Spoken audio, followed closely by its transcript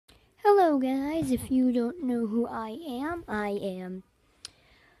Hello guys, if you don't know who I am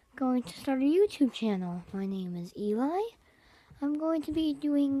going to start a YouTube channel. My name is Eli. I'm going to be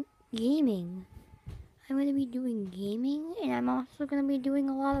doing gaming. And I'm also going to be doing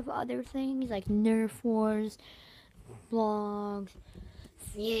a lot of other things like Nerf Wars, vlogs,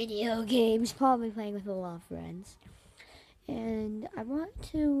 video games, probably playing with a lot of friends. And I want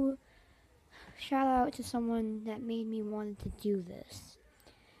to shout out to someone that made me want to do this.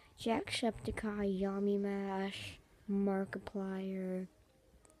 Jacksepticeye, Yummy Mash, Markiplier,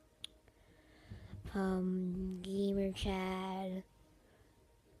 Gamer Chad,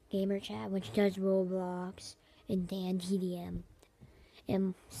 which does Roblox, and Dan GDM.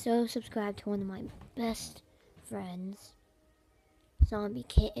 And so subscribe to one of my best friends, Zombie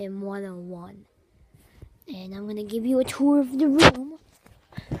Kitten 101. And I'm gonna give you a tour of the room,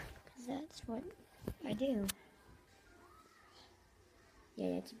 because that's what I do.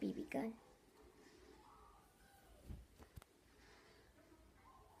 Yeah, that's a BB gun.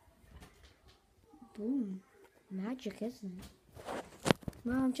 Boom. Magic, isn't it?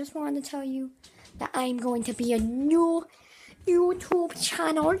 Well, I just wanted to tell you that I'm going to be a new YouTube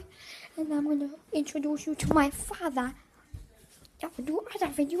channel. And I'm going to introduce you to my father. That will do other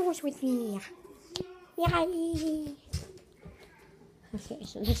videos with me. Yay! Okay,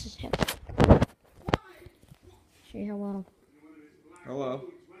 so this is him. Say hello. Hello.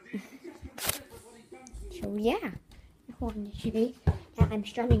 So yeah, I wanted to say that I'm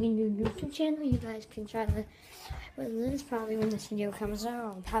starting a new YouTube channel. You guys can try to, well, this is probably when this video comes out.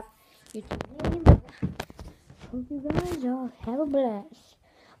 I'll have YouTube name. Hope you guys all have a blast.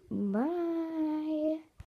 Bye.